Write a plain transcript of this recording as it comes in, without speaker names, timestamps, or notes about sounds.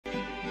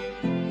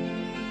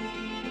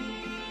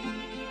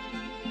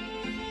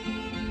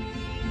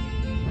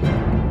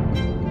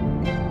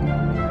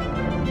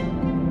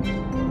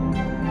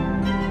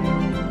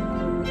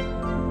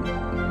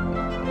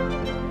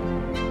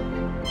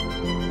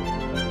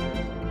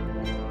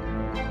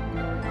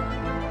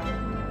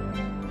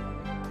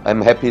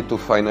I'm happy to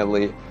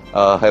finally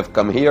have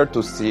come here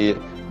to see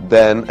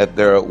Dan at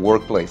their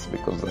workplace,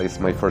 because it's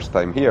my first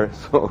time here,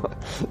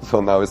 so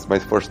now it's my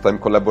first time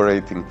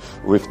collaborating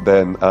with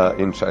Dan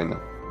in China.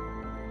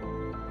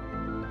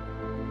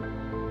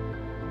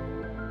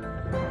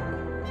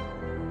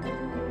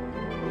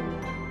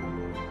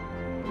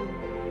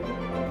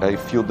 I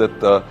feel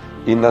that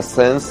in a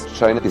sense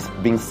China is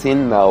being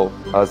seen now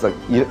as an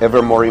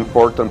ever more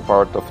important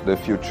part of the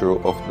future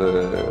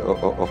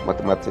of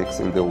mathematics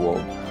in the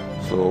world.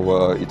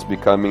 So it's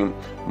becoming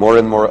more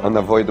and more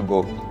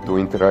unavoidable to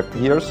interact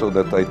here, so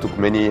that I took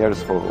many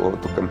years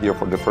to come here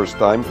for the first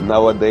time.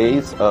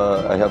 Nowadays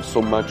I have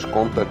so much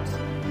contact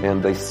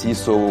and I see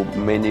so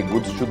many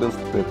good students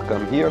that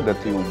come here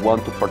that you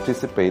want to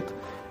participate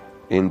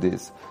in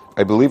this.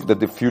 I believe that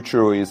the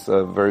future is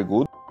very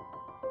good.